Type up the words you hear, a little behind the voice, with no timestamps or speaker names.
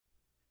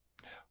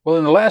Well,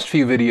 in the last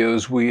few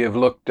videos, we have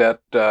looked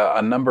at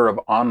a number of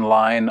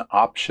online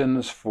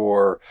options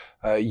for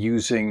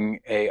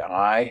using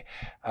AI.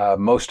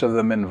 Most of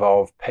them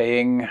involve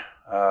paying,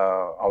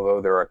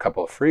 although there are a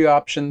couple of free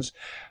options.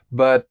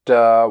 But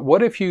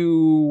what if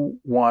you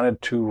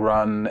wanted to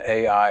run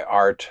AI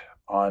art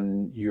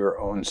on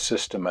your own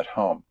system at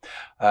home?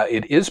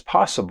 It is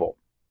possible.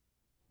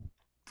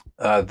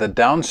 The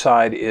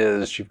downside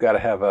is you've got to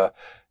have a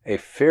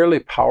fairly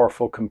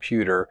powerful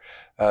computer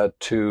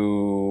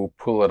to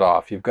pull it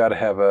off. You've got to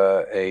have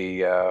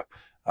a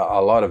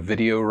lot of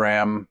video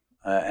RAM,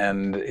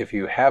 and if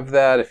you have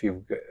that, if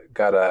you've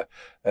got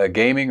a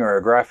gaming or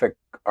a graphic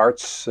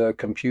arts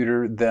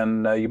computer,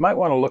 then you might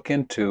want to look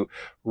into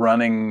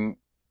running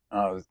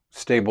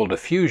Stable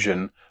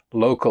Diffusion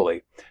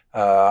locally.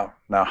 Now,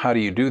 how do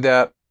you do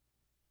that?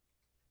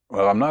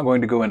 Well, I'm not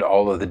going to go into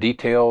all of the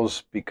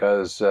details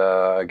because,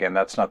 again,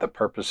 that's not the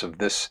purpose of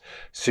this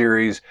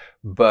series.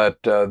 But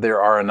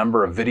there are a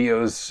number of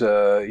videos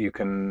you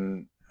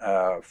can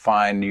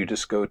find. You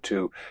just go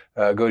to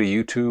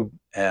YouTube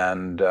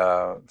and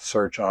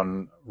search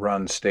on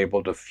Run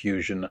Stable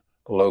Diffusion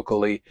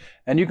locally,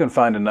 and you can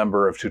find a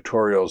number of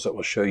tutorials that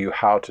will show you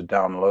how to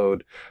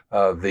download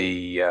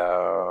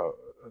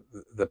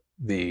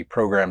the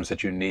programs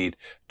that you need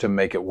to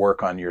make it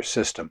work on your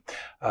system.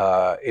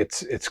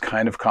 It's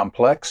kind of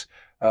complex,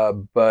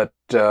 but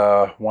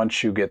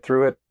once you get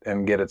through it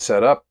and get it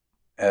set up,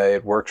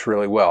 it works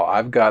really well.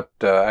 I've got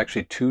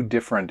actually two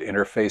different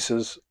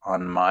interfaces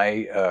on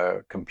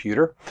my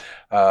computer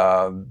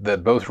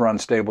that both run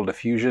Stable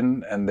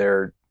Diffusion, and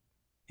they're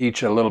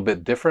each a little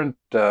bit different,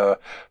 but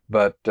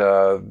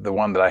the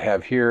one that I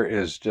have here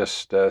is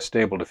just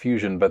Stable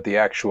Diffusion, but the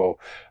actual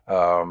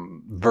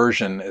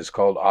version is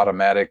called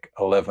Automatic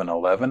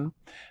 1111.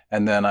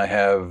 And then I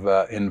have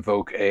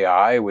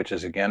InvokeAI, which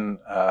is again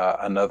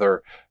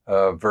another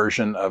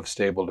version of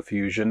Stable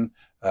Diffusion.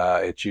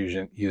 It's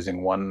using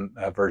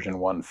version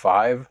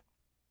 1.5,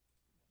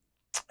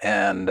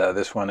 and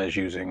this one is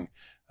using,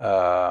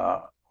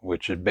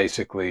 which is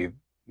basically,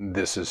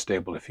 this is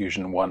Stable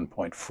Diffusion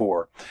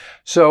 1.4.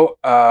 So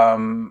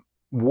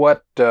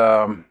what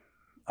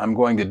I'm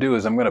going to do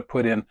is I'm going to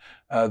put in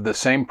the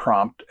same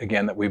prompt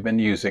again that we've been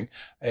using,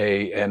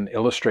 an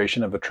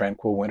illustration of a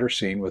tranquil winter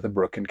scene with a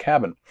brook and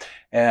cabin.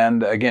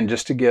 And again,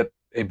 just to get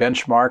a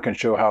benchmark and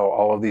show how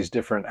all of these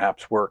different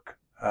apps work,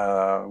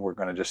 we're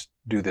going to just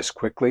do this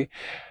quickly.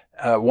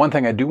 One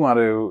thing I do want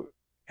to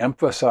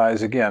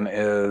emphasize again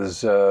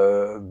is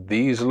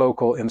these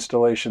local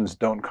installations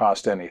don't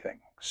cost anything.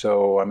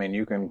 So, I mean,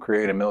 you can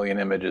create 1 million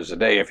images a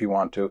day if you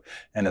want to,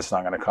 and it's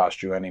not going to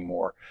cost you any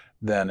more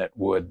than it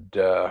would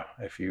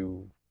if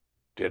you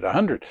did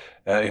 100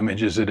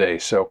 images a day.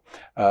 So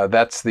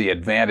that's the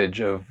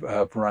advantage of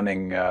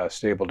running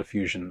Stable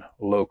Diffusion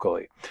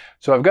locally.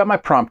 So I've got my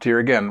prompt here.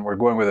 Again, we're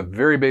going with a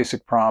very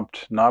basic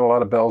prompt, not a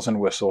lot of bells and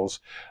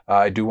whistles.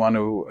 I do want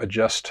to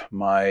adjust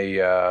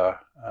my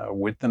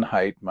width and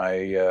height,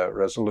 my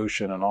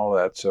resolution and all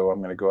that. So I'm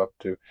going to go up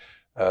to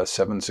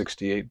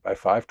 768 by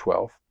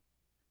 512.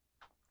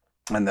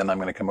 And then I'm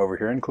going to come over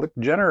here and click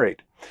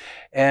Generate.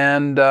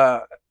 And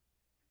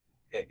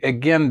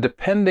again,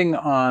 depending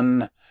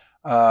on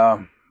a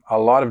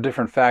lot of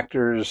different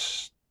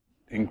factors,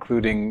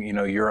 including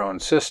your own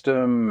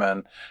system,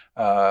 and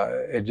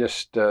it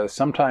just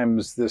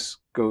sometimes this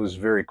goes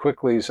very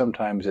quickly,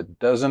 sometimes it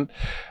doesn't.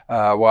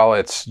 While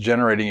it's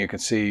generating, you can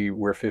see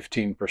we're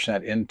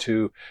 15%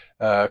 into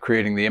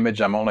creating the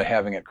image. I'm only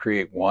having it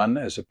create 1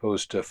 as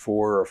opposed to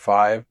 4 or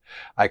 5.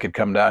 I could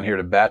come down here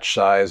to batch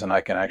size and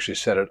I can actually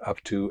set it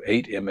up to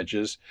 8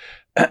 images.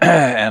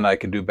 And I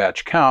can do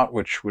batch count,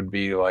 which would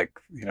be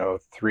like,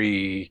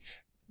 three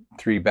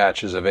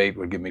batches of 8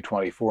 would give me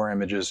 24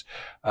 images.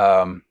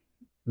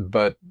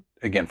 But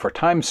again, for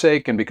time's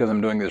sake, and because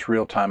I'm doing this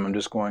real time, I'm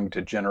just going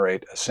to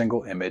generate a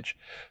single image.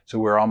 So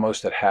we're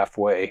almost at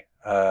halfway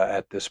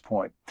at this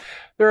point.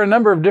 There are a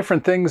number of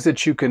different things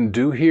that you can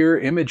do here.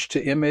 Image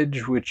to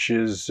image, which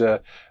is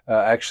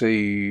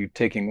actually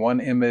taking one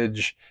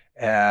image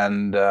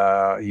and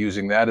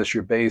using that as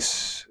your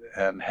base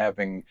and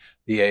having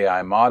the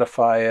AI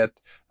modify it.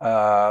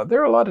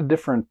 There are a lot of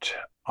different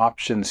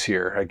options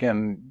here.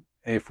 Again,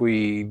 if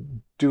we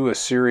do a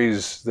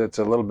series that's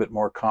a little bit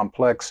more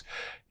complex,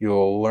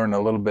 you'll learn a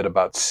little bit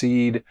about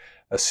seed.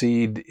 A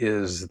seed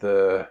is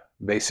the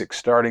basic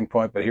starting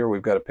point, but here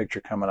we've got a picture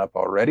coming up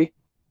already.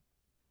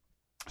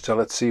 So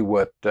let's see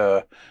what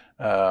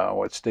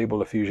Stable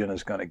Diffusion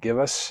is going to give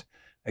us.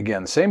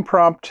 Again, same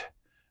prompt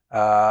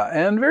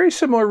and very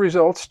similar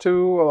results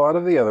to a lot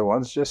of the other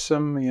ones. Just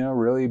some,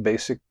 really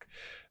basic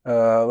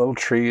little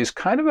trees,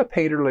 kind of a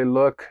painterly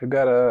look. I've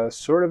got a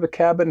sort of a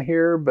cabin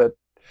here, but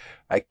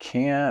I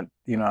can't,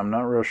 I'm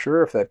not real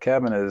sure if that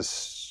cabin is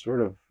sort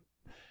of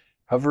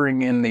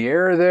hovering in the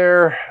air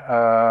there.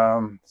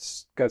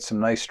 It's got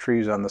some nice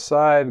trees on the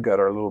side, got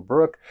our little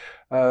brook.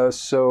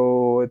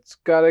 So it's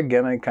got,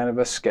 again, a kind of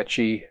a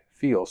sketchy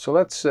feel. So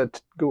let's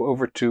go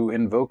over to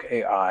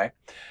InvokeAI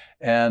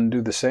and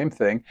do the same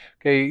thing.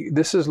 Okay,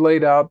 this is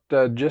laid out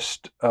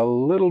just a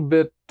little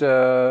bit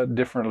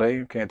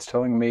differently. Okay, it's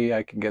telling me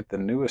I can get the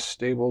newest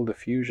Stable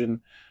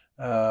Diffusion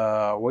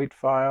weight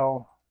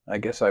file. I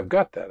guess I've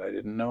got that. I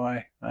didn't know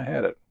I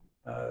had it.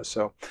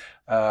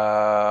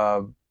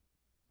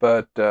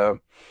 But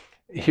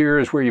here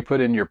is where you put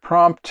in your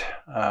prompt.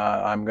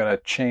 I'm going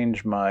to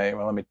change my,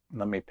 well,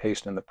 let me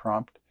paste in the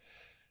prompt.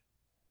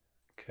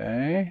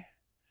 Okay,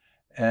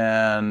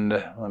 and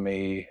let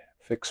me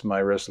fix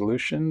my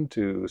resolution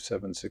to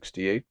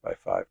 768 by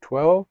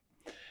 512.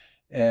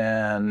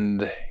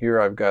 And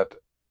here I've got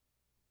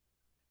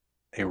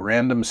a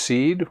random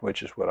seed,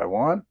 which is what I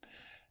want.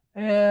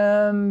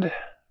 And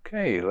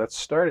okay, let's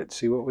start it,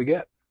 see what we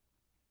get.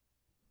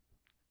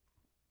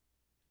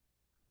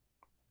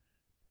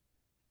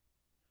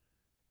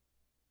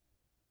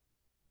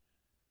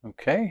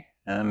 Okay,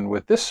 and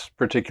with this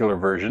particular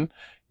version,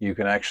 you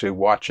can actually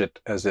watch it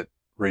as it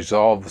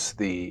resolves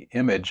the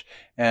image.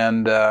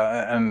 And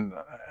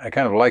I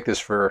kind of like this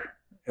for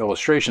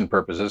illustration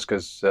purposes,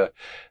 because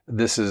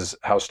this is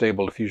how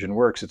Stable Diffusion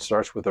works. It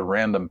starts with a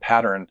random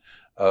pattern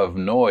of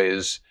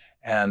noise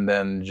and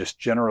then just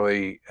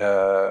generally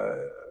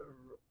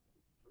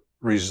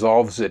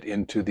resolves it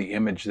into the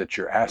image that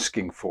you're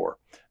asking for.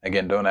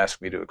 Again, don't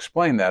ask me to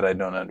explain that. I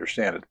don't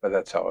understand it, but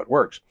that's how it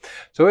works.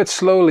 So it's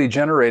slowly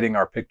generating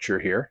our picture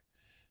here,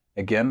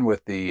 again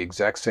with the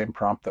exact same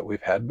prompt that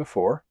we've had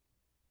before.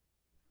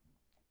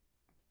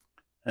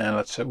 And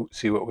let's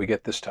see what we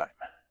get this time.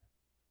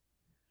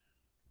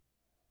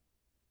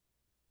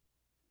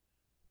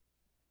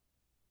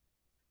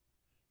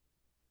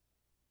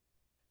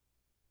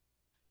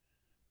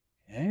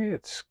 Okay,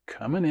 it's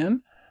coming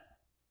in.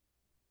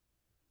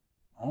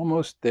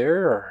 Almost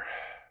there,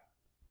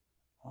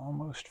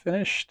 almost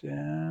finished,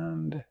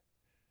 and let's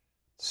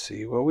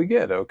see what we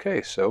get.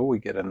 Okay, so we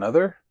get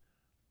another.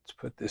 Let's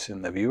put this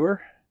in the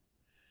viewer.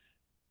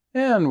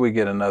 And we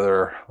get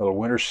another little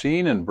winter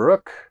scene in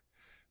Brook,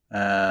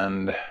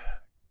 and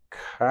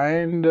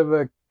kind of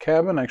a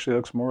cabin. Actually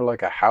looks more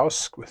like a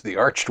house with the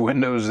arched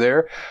windows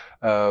there,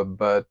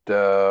 but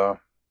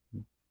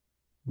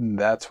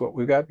that's what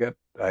we got. Got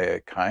a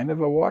kind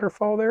of a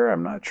waterfall there.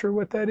 I'm not sure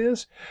what that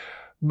is.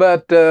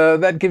 But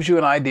that gives you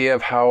an idea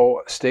of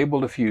how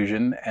Stable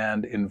Diffusion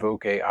and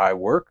InvokeAI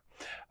work.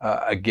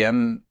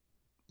 Again,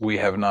 we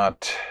have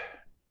not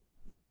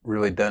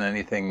really done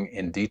anything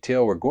in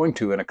detail. We're going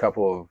to in a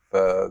couple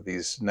of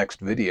these next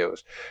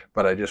videos,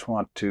 but I just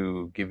want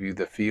to give you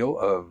the feel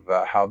of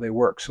how they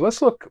work. So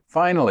let's look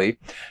finally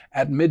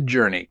at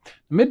Midjourney.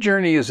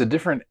 Midjourney is a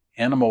different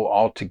animal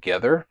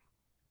altogether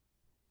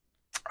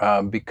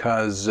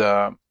because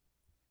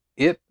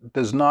it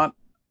does not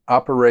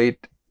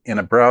operate in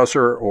a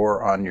browser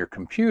or on your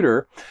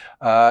computer.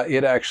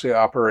 It actually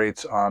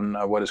operates on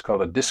what is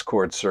called a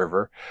Discord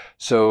server.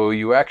 So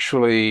you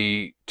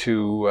actually,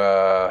 to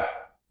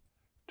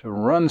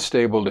run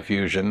Stable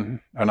Diffusion,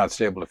 or not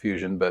Stable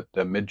Diffusion, but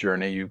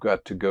Midjourney, you've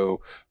got to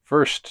go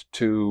first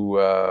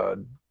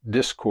to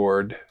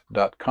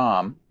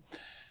discord.com.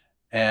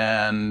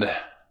 And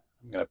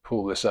I'm going to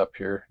pull this up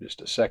here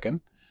just a second.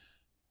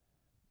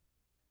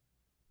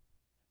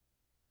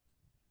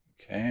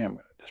 Okay, I'm going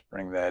to just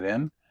bring that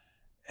in.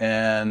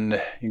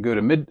 And you go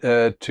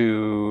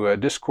to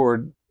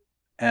Discord,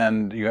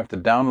 and you have to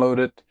download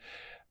it,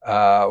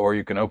 or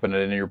you can open it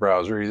in your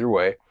browser, either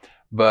way.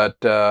 But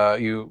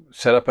you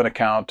set up an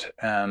account,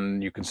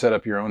 and you can set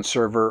up your own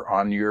server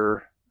on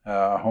your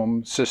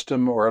home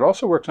system, or it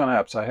also works on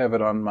apps. I have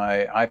it on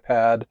my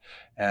iPad,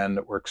 and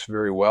it works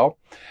very well.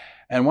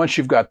 And once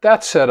you've got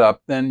that set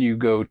up, then you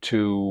go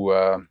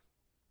to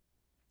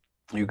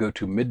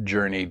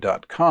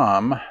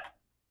midjourney.com.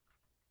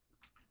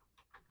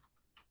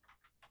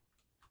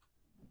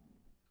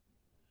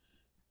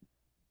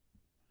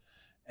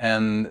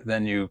 And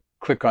then you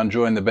click on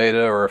join the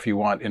beta, or if you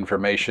want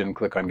information,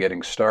 click on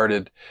getting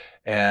started.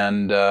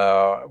 And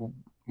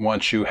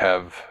once you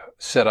have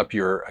set up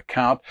your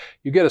account,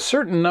 you get a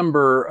certain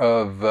number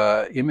of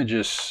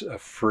images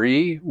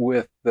free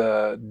with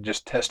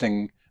just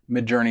testing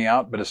Midjourney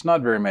out, but it's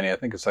not very many. I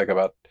think it's like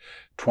about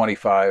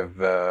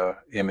 25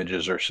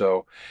 images or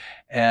so.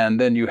 And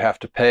then you have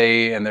to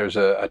pay, and there's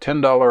a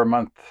 $10 a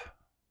month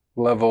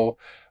level.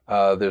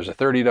 There's a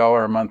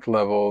 $30 a month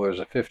level, there's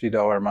a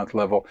 $50 a month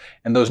level,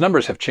 and those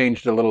numbers have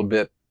changed a little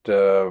bit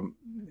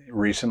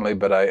recently,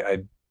 but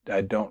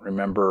I don't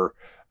remember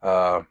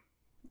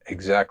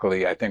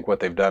exactly. I think what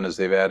they've done is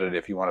they've added,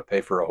 if you want to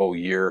pay for a whole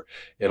year,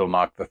 it'll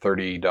knock the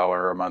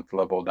 $30 a month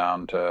level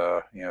down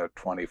to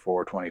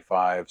 24,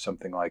 25,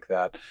 something like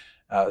that.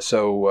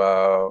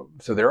 So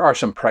there are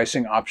some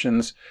pricing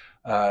options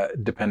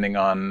depending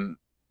on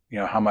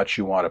how much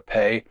you want to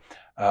pay.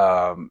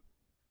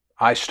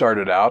 I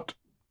started out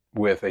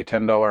with a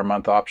 $10 a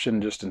month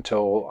option just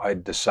until I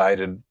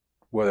decided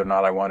whether or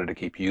not I wanted to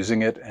keep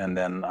using it, and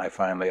then I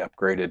finally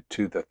upgraded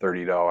to the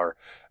 $30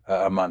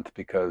 a month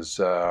because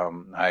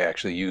I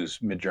actually use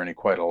Midjourney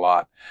quite a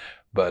lot.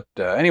 But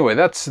anyway,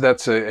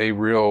 that's a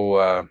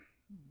real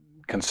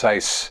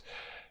concise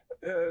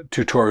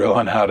tutorial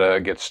on how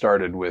to get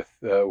started with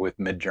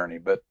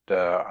Midjourney, but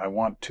I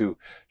want to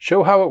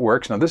show how it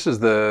works. Now, this is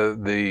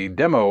the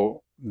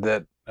demo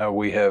that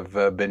we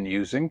have been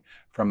using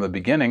from the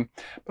beginning,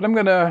 but I'm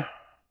going to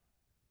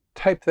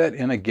type that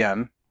in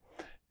again,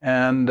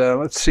 and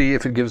let's see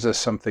if it gives us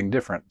something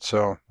different.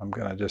 So I'm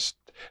going to just,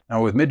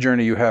 now with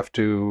Midjourney, you have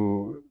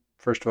to,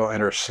 first of all,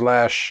 enter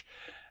slash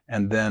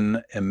and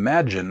then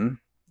imagine,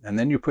 and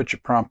then you put your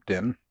prompt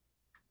in.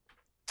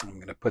 I'm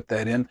going to put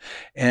that in,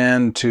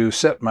 and to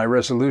set my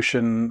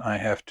resolution, I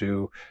have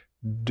to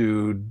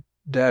do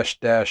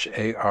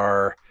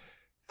 --AR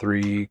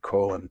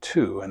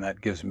 3:2, and that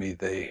gives me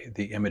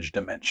the image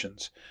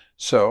dimensions.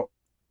 So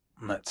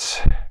let's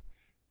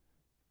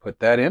put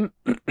that in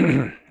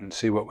and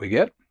see what we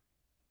get.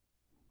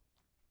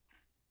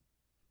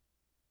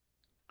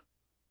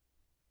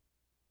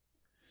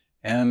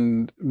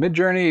 And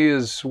Midjourney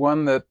is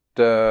one that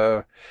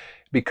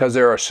because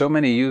there are so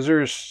many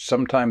users,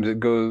 sometimes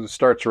it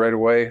starts right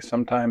away.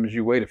 Sometimes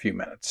you wait a few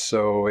minutes.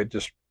 So it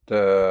just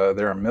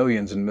there are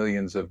millions and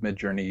millions of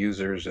Midjourney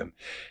users,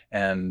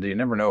 and you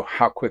never know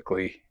how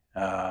quickly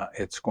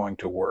it's going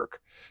to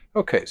work.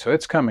 Okay, so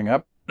it's coming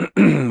up.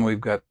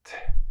 We've got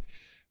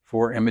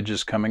 4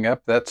 images coming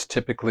up. That's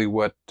typically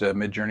what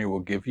Midjourney will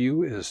give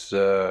you is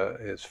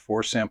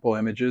 4 sample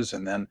images,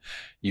 and then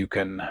you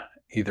can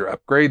either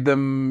upgrade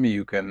them,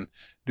 you can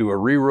do a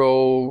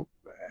reroll,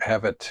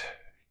 have it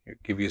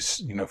give you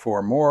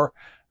 4 more.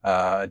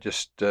 It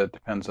just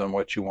depends on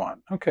what you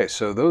want. Okay,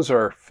 so those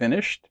are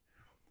finished.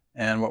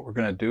 And what we're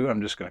going to do,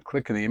 I'm just going to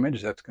click on the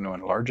image. That's going to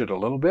enlarge it a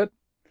little bit.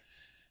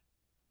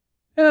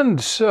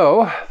 And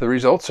so the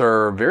results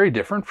are very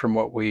different from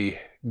what we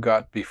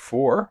got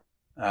before.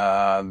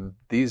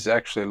 These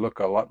actually look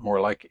a lot more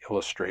like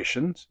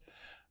illustrations.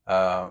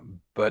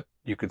 But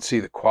you can see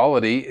the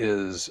quality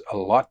is a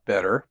lot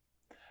better.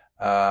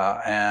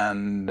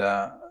 And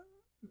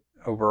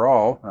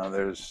overall,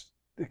 there's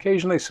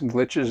occasionally some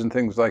glitches and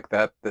things like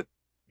that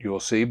you'll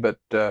see, but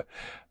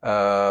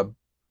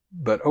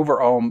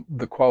overall,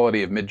 the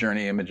quality of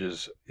Midjourney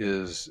images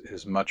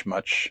is much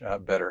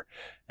better.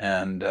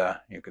 And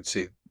you can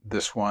see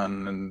this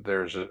one, and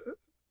there's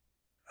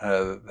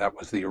that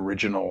was the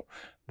original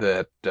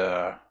that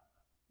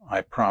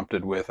I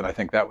prompted with, and I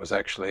think that was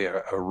actually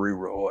a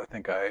reroll. I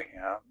think I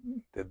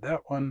did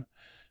that one,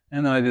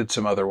 and then I did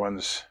some other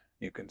ones.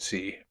 You can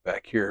see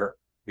back here.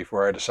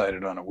 Before I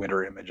decided on a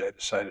winter image, I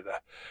decided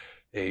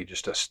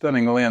just a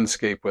stunning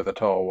landscape with a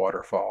tall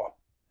waterfall,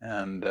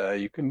 and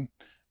you can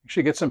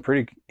actually get some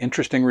pretty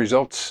interesting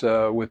results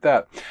with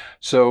that.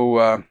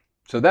 So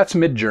that's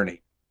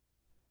Midjourney.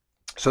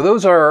 So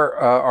those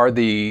are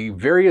the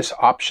various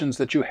options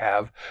that you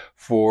have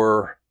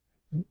for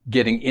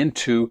getting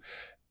into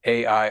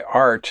AI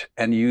art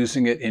and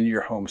using it in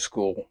your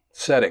homeschool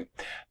setting.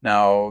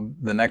 Now,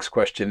 the next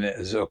question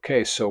is,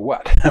 okay, so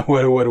what?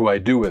 what do I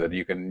do with it?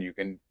 You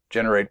can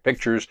generate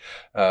pictures,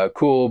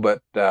 cool,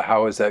 but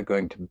how is that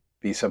going to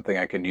be something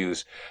I can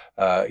use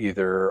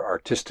either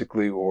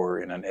artistically or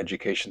in an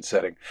education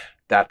setting?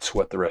 That's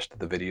what the rest of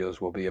the videos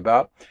will be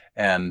about,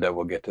 and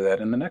we'll get to that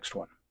in the next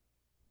one.